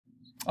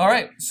All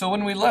right, so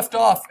when we left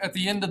off at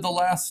the end of the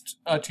last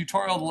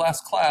tutorial, the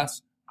last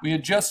class, we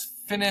had just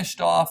finished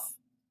off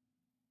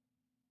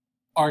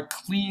our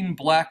clean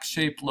black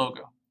shaped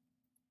logo,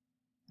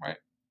 right?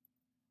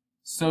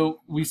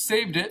 So we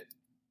saved it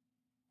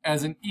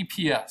as an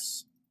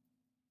EPS.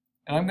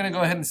 And I'm going to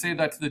go ahead and save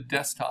that to the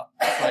desktop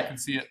so I can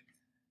see it.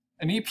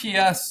 An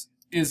EPS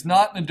is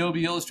not an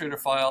Adobe Illustrator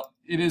file.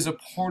 It is a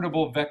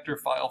portable vector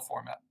file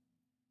format.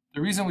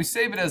 The reason we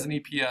save it as an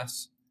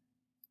EPS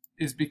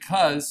is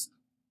because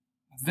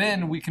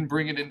then we can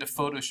bring it into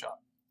Photoshop.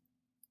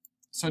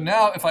 So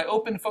now if I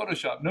open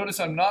Photoshop, notice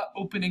I'm not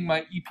opening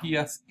my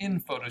EPS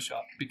in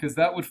Photoshop because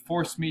that would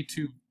force me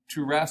to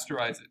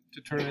rasterize it,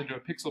 to turn it into a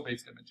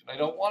pixel-based image. And I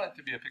don't want it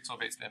to be a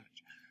pixel-based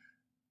image.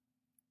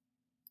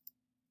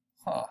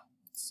 Let's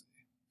see.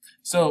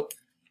 So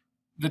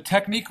the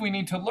technique we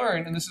need to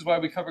learn, and this is why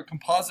we covered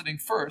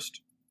compositing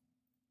first,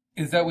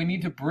 is that we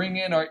need to bring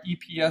in our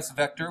EPS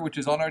vector, which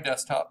is on our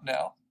desktop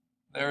now.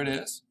 There it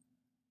is.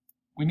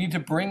 We need to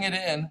bring it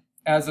in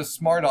as a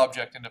smart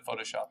object into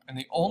Photoshop. And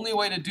the only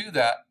way to do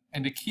that,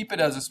 and to keep it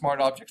as a smart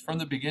object from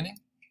the beginning,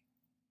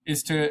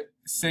 is to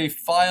say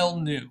File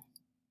New.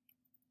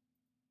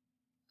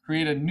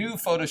 Create a new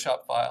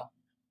Photoshop file.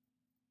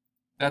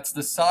 That's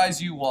the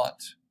size you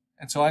want.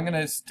 And so I'm going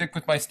to stick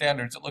with my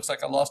standards. It looks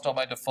like I lost all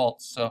my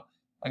defaults. So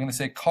I'm going to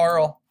say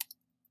Karl,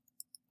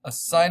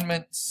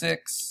 Assignment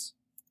 6,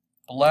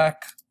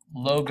 Black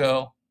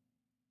Logo,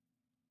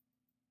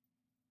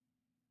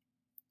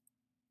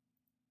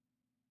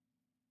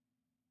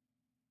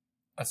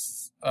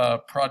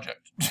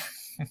 project.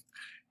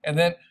 And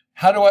then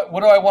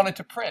what do I want it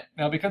to print?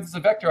 Now because it's a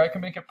vector, I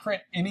can make it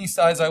print any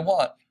size I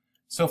want.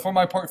 So for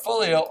my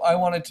portfolio, I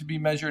want it to be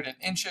measured in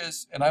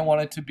inches, and I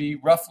want it to be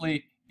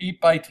roughly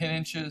 8 by 10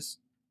 inches.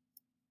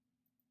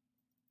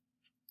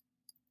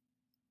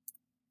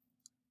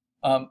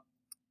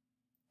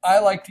 I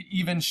like to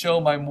even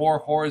show my more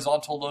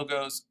horizontal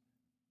logos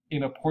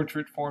in a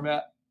portrait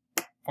format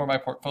for my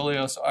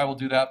portfolio, so I will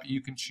do that, but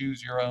you can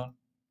choose your own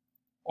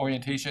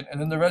orientation.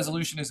 And then the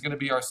resolution is going to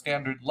be our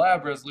standard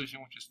lab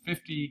resolution, which is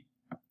 50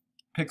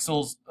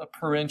 pixels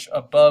per inch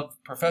above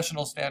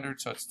professional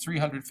standard, so it's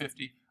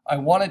 350. I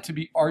want it to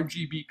be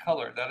RGB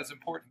color. That is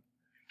important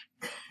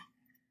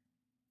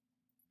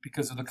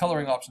because of the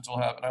coloring options we'll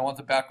have, and I want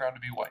the background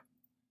to be white.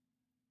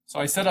 So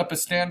I set up a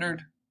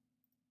standard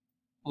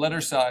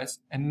letter size,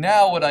 and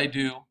now what I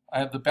do, I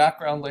have the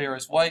background layer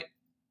as white.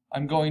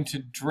 I'm going to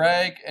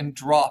drag and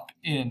drop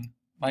in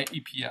my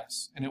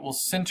EPS, and it will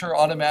center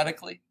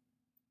automatically,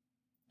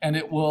 and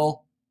it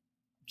will,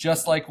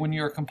 just like when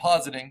you're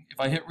compositing, if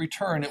I hit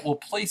return, it will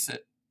place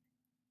it.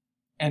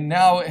 And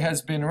now it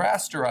has been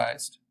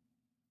rasterized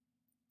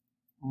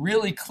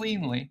really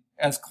cleanly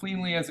as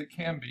it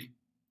can be,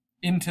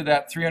 into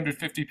that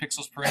 350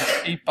 pixels per inch,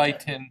 8 by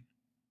 10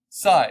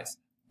 size.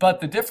 But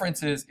the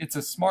difference is it's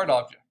a smart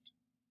object.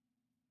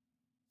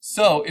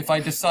 So if I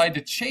decide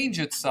to change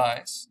its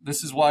size,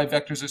 this is why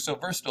vectors are so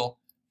versatile,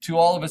 to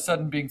all of a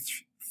sudden being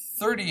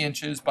 30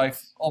 inches by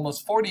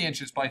almost 40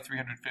 inches by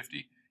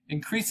 350,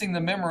 increasing the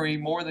memory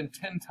more than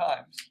 10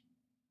 times.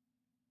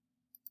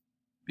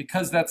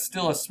 Because that's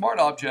still a smart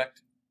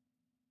object,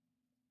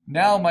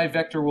 now my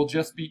vector will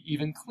just be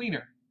even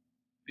cleaner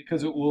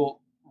because it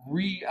will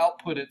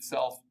re-output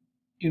itself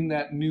in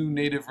that new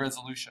native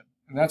resolution.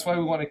 And that's why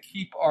we want to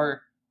keep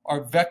our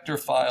vector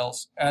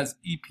files as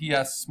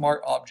EPS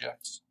smart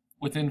objects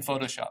within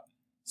Photoshop.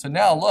 So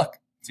now look,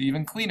 it's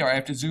even cleaner. I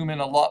have to zoom in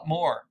a lot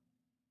more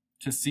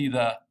to see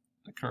the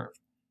curve.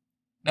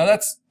 Now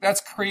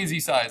that's crazy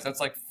size. That's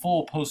like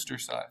full poster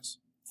size,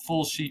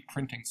 full sheet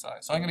printing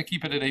size. So I'm going to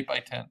keep it at 8 by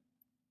 10.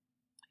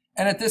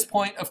 And at this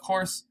point, of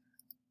course,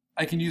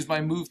 I can use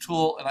my move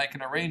tool and I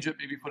can arrange it,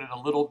 maybe put it a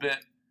little bit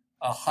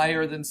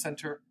higher than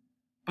center.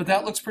 But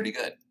that looks pretty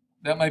good.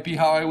 That might be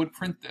how I would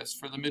print this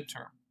for the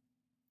midterm.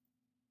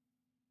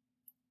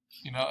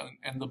 You know,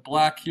 and the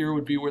black here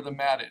would be where the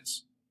matte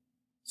is.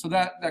 So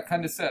that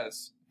kind of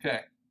says,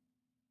 okay,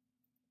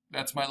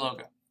 that's my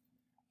logo.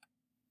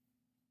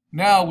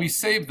 Now we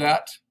save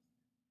that.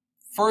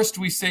 First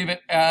we save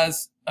it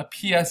as a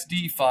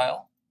PSD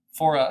file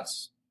for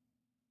us.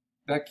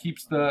 That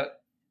keeps the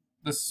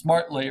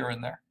smart layer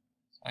in there.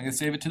 I'm going to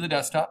save it to the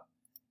desktop.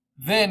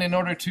 Then in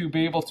order to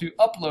be able to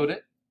upload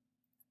it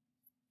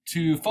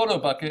to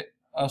PhotoBucket,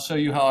 I'll show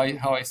you how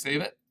I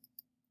save it.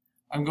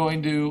 I'm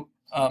going to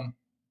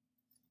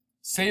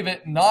save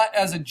it not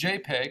as a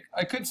JPEG.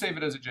 I could save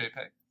it as a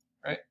JPEG,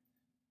 right?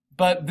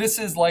 But this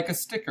is like a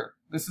sticker.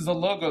 This is a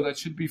logo that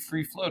should be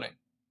free floating.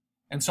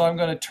 And so I'm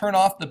going to turn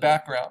off the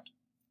background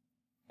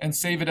and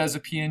save it as a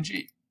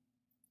PNG.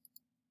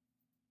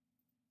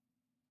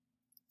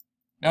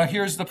 Now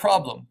here's the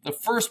problem. The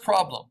first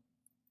problem.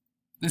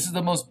 This is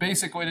the most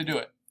basic way to do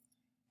it.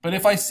 But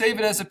if I save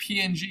it as a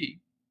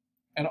PNG,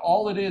 and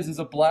all it is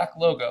a black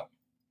logo,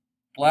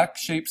 black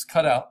shapes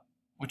cut out,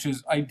 which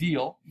is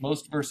ideal,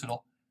 most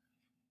versatile,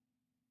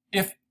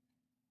 if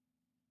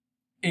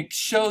it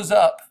shows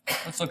up,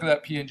 let's look at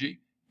that PNG.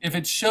 If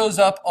it shows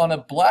up on a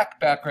black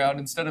background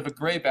instead of a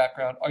gray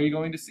background, are you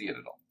going to see it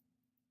at all?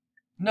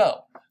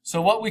 No.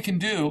 So what we can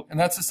do, and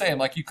that's the same,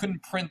 like you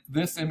couldn't print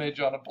this image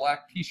on a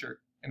black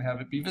t-shirt and have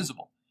it be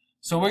visible.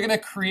 So we're going to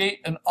create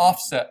an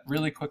offset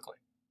really quickly.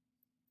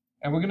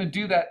 And we're going to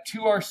do that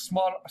to our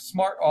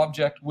smart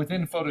object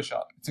within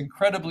Photoshop. It's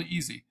incredibly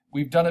easy.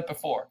 We've done it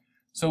before.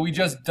 So we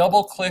just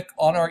double click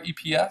on our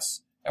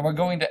EPS and we're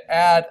going to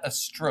add a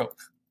stroke.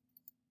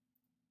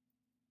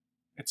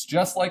 It's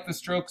just like the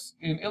strokes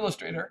in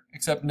Illustrator,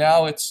 except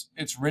now it's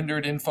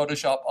rendered in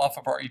Photoshop off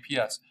of our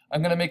EPS.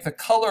 I'm going to make the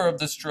color of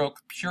the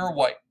stroke pure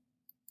white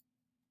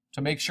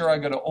to make sure I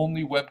go to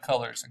only web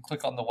colors and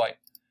click on the white.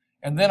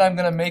 And then I'm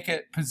going to make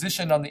it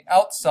positioned on the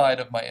outside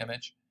of my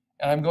image,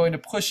 and I'm going to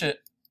push it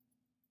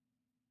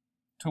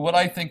to what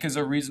I think is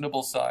a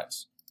reasonable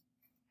size,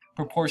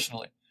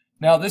 proportionally.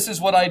 Now this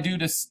is what I do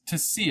to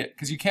see it,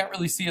 because you can't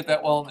really see it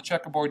that well on the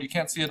checkerboard. You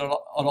can't see it at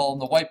all in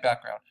the white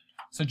background.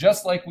 So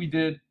just like we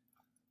did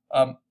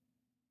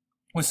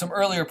with some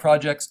earlier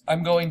projects,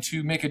 I'm going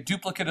to make a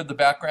duplicate of the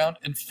background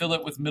and fill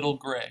it with middle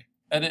gray.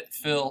 Edit,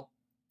 fill,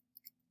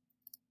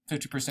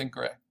 50%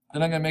 gray.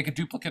 Then I'm going to make a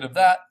duplicate of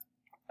that,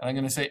 and I'm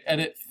going to say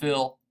edit,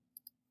 fill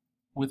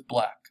with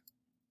black.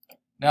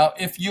 Now,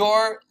 if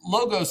your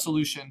logo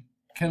solution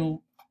can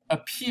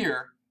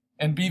appear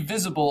and be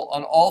visible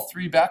on all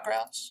three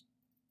backgrounds,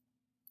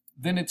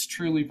 then it's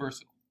truly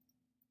versatile.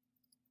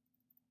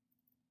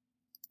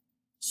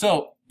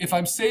 So, if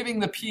I'm saving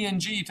the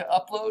PNG to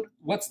upload,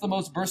 what's the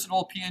most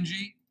versatile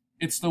PNG?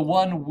 It's the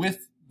one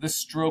with the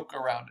stroke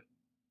around it,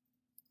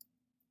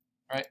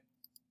 right?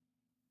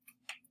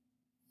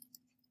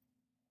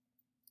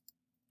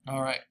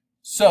 All right,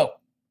 so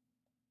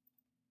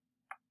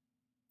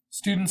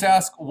students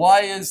ask,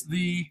 why is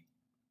the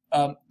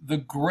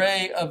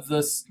gray of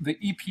the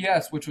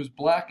EPS, which was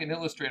black in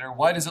Illustrator,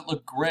 why does it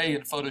look gray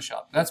in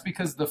Photoshop? That's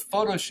because the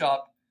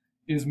Photoshop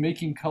is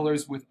making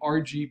colors with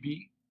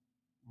RGB,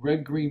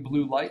 red, green,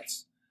 blue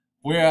lights,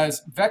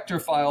 whereas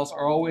vector files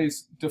are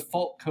always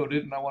default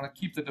coded, and I want to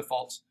keep the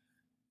defaults,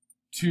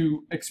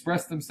 to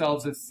express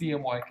themselves as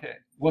CMYK,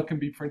 what can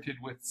be printed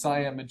with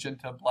cyan,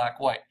 magenta, black,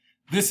 white.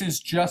 This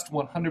is just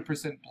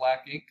 100%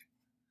 black ink,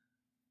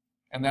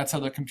 and that's how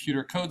the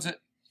computer codes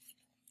it,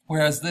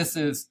 whereas this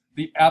is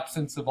the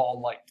absence of all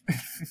light.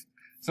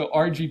 So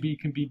RGB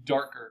can be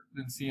darker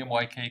than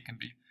CMYK can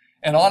be.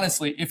 And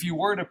honestly, if you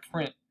were to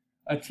print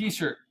a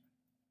t-shirt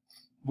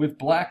with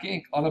black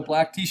ink on a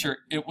black t-shirt,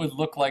 it would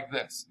look like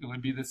this. It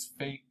would be this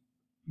faint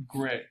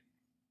gray,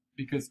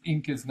 because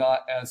ink is not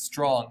as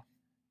strong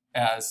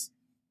as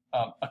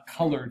a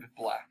colored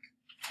black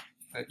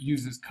that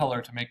uses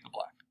color to make the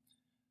black.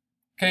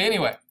 Okay,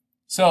 anyway,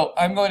 so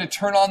I'm going to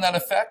turn on that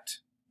effect,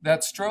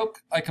 that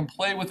stroke. I can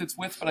play with its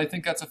width, but I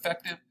think that's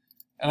effective.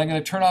 And I'm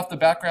going to turn off the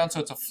background so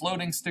it's a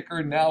floating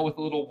sticker now with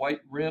a little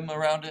white rim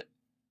around it,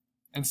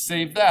 and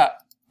save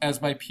that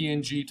as my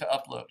PNG to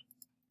upload.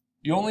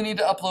 You only need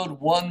to upload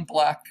one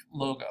black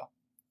logo.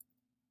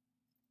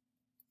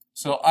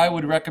 So I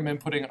would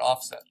recommend putting an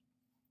offset.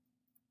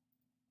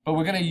 But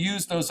we're going to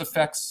use those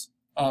effects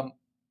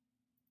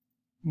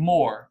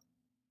more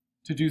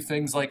to do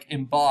things like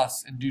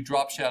emboss and do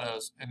drop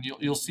shadows, and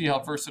you'll see how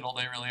versatile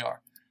they really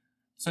are.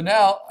 So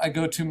now I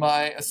go to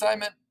my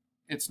assignment.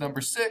 It's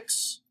number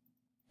 6.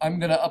 I'm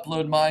going to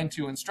upload mine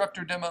to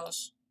instructor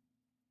demos.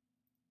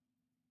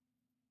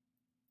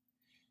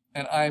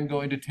 And I'm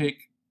going to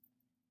take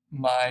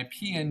my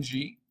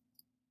PNG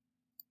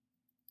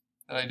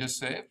that I just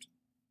saved,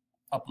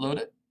 upload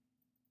it.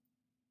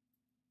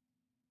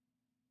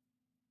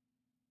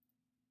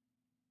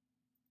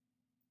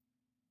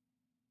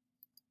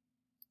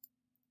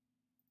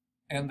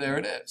 And there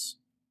it is.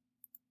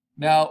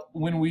 Now,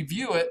 when we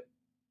view it,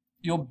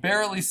 you'll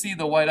barely see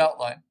the white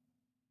outline.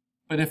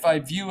 But if I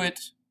view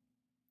it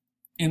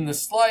in the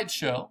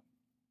slideshow,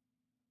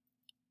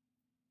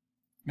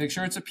 make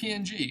sure it's a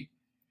PNG.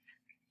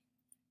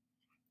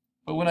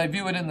 But when I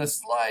view it in the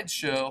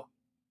slideshow,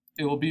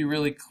 it will be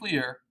really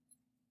clear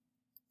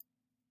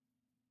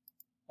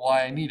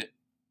why I need it.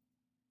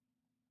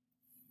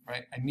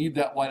 Right? I need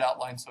that white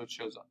outline so it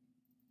shows up.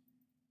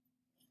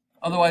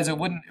 Otherwise, it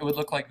wouldn't. It would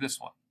look like this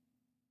one.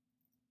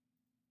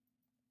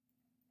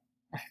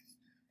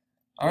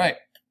 All right.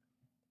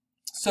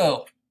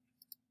 So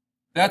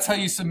that's how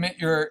you submit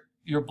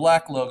your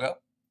black logo.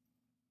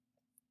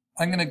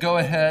 I'm going to go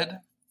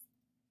ahead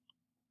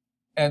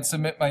and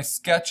submit my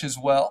sketch as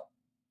well.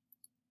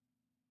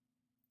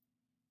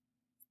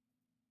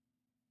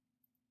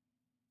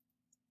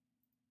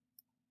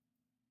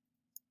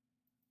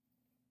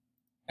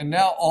 And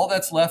now all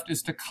that's left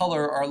is to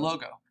color our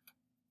logo.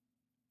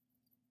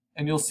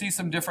 And you'll see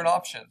some different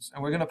options.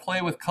 And we're going to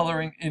play with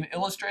coloring in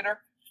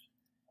Illustrator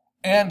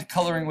and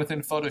coloring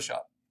within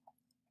Photoshop.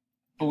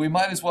 But we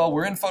might as well,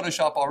 we're in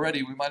Photoshop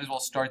already, we might as well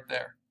start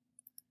there.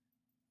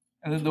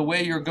 And then the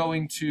way you're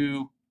going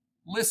to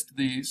list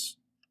these,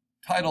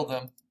 title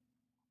them,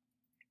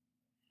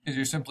 is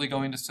you're simply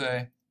going to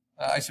say,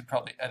 I should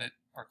probably edit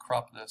or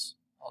crop this.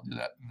 I'll do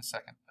that in a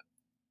second.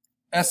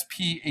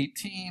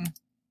 SP18.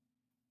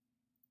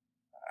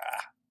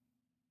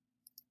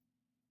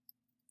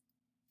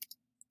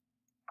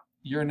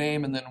 your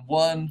name and then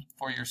 1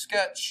 for your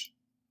sketch,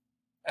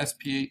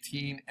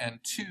 SP18 and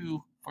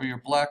 2 for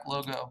your black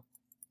logo,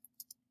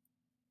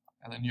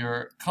 and then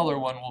your color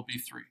one will be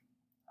 3.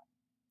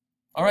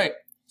 All right,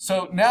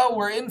 so now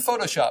we're in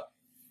Photoshop.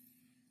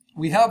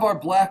 We have our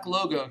black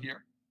logo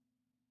here.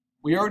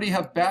 We already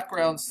have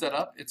background set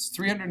up. It's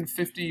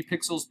 350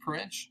 pixels per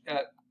inch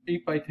at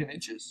 8 by 10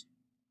 inches.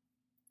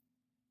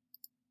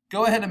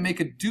 Go ahead and make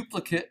a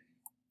duplicate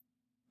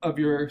of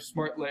your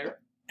smart layer,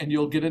 and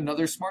you'll get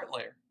another smart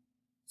layer,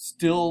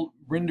 still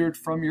rendered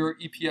from your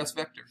EPS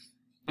vector.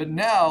 But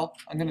now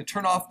I'm going to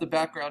turn off the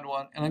background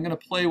one, and I'm going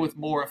to play with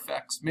more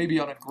effects, maybe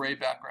on a gray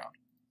background.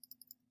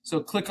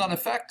 So click on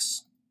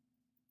Effects.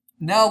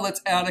 Now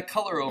let's add a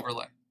color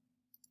overlay.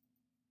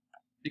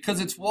 Because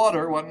it's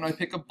water, why don't I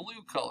pick a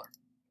blue color?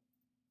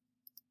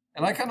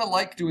 And I kind of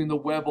like doing the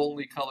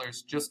web-only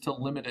colors just to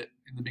limit it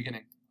in the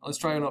beginning. Let's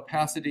try an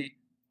opacity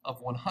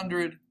of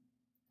 100,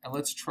 and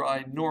let's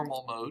try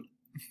normal mode,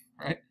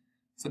 right?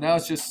 So now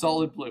it's just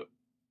solid blue.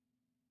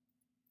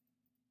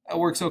 That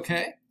works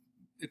okay.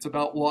 It's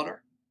about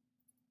water.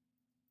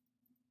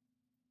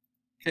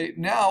 Okay,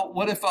 now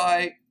what if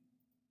I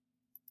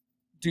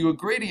do a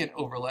gradient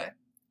overlay,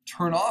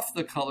 turn off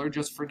the color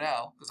just for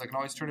now, because I can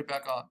always turn it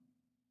back on,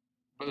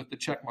 but with the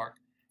check mark.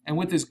 And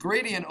with this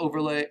gradient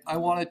overlay, I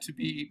want it to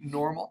be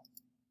normal,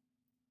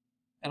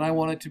 and I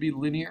want it to be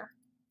linear,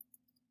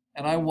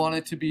 and I want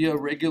it to be a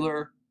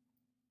regular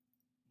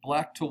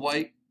black to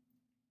white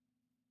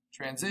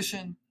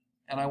transition,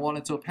 and I want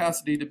its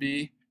opacity to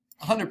be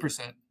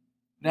 100%.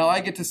 Now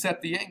I get to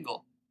set the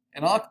angle,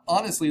 and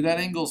honestly that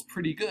angle is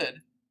pretty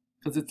good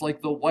because it's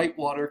like the white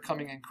water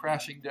coming and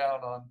crashing down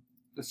on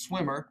the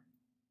swimmer,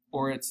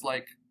 or it's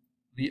like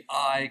the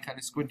eye kind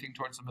of squinting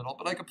towards the middle.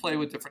 But I can play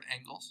with different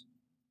angles.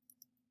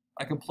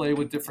 I can play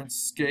with different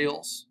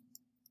scales,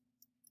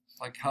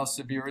 like how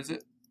severe is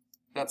it?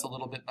 That's a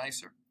little bit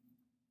nicer.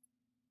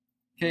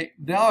 Okay,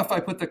 now if I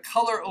put the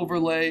color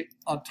overlay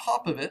on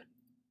top of it,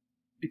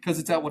 because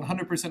it's at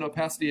 100%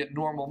 opacity at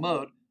normal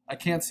mode, I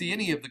can't see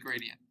any of the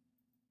gradient.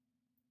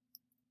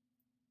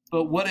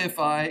 But what if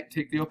I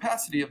take the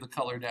opacity of the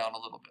color down a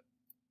little bit?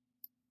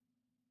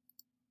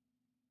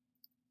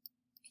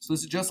 So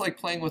this is just like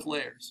playing with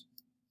layers.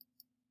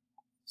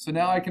 So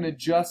now I can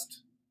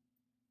adjust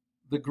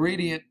the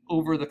gradient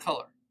over the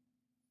color.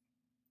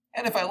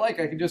 And if I like,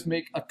 I can just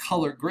make a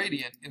color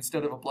gradient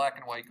instead of a black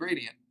and white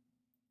gradient.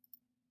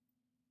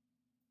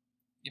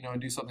 You know,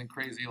 and do something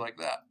crazy like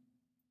that,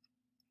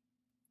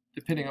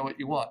 depending on what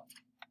you want.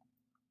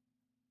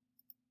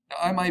 Now,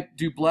 I might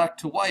do black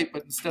to white,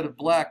 but instead of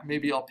black,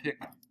 maybe I'll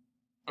pick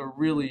a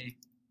really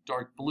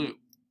dark blue.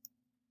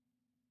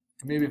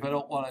 And maybe if I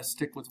don't want to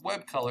stick with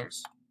web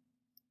colors,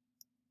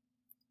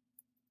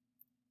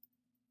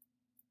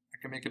 I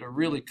can make it a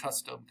really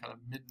custom kind of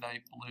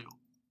midnight blue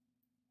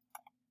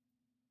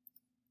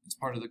as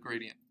part of the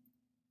gradient.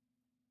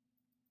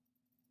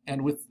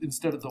 And with,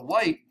 instead of the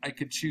white, I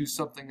could choose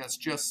something that's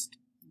just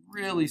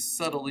really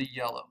subtly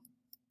yellow.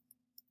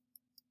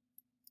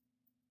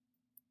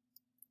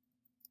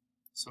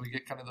 So we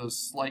get kind of those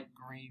slight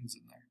greens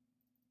in there.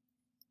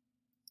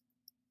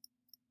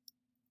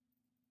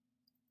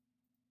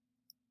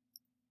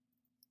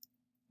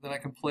 Then I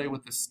can play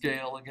with the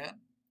scale again.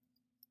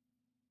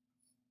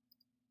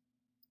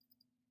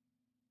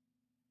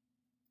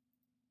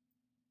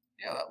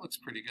 Yeah, that looks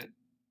pretty good.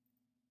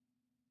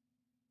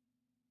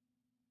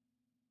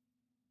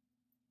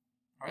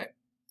 All right.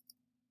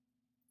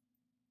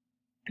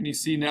 And you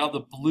see now the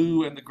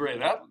blue and the gray.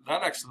 That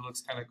actually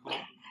looks kind of cool.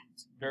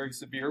 It's very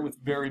severe with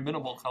very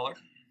minimal color.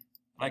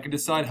 And I can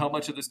decide how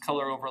much of this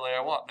color overlay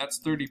I want. That's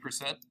 30%.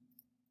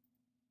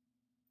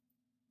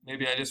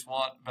 Maybe I just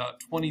want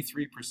about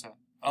 23%.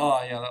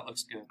 Oh, yeah, that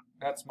looks good.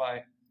 That's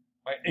my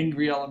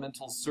Angry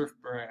Elemental Surf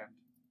brand.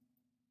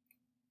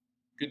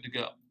 Good to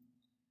go.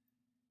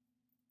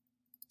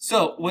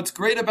 So what's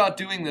great about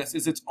doing this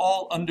is it's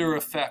all under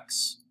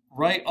effects,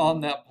 right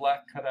on that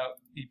black cutout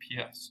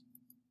EPS.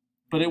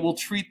 But it will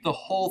treat the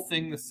whole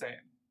thing the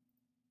same.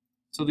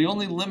 So the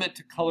only limit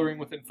to coloring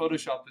within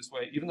Photoshop this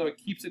way, even though it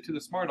keeps it to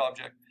the smart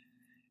object,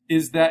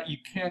 is that you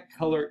can't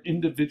color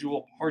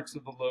individual parts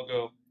of the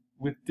logo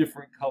with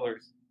different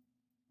colors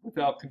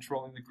without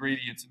controlling the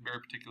gradients in very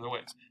particular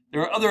ways.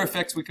 There are other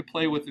effects we could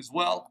play with as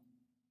well.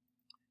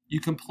 You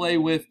can play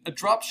with a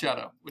drop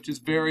shadow, which is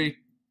very,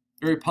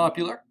 very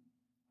popular.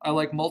 I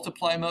like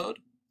multiply mode.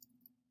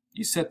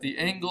 You set the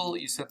angle,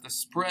 you set the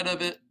spread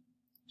of it,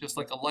 just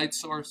like a light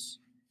source.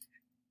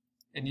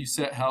 And you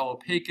set how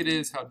opaque it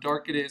is, how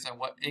dark it is, and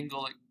what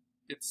angle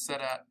it's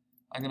set at.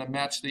 I'm going to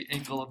match the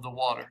angle of the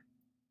water.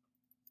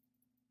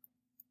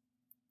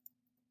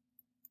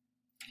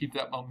 Keep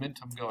that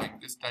momentum going,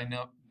 this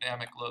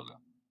dynamic logo.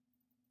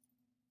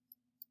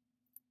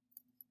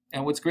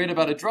 And what's great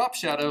about a drop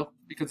shadow,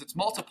 because it's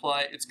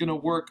multiply, it's going to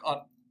work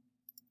on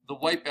the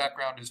white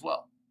background as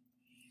well.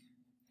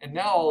 And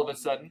now all of a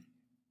sudden,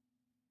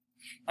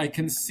 I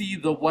can see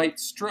the white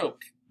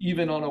stroke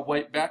even on a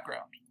white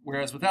background,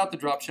 whereas without the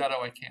drop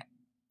shadow, I can't.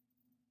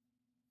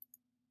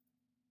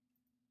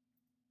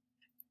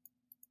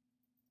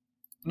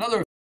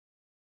 Another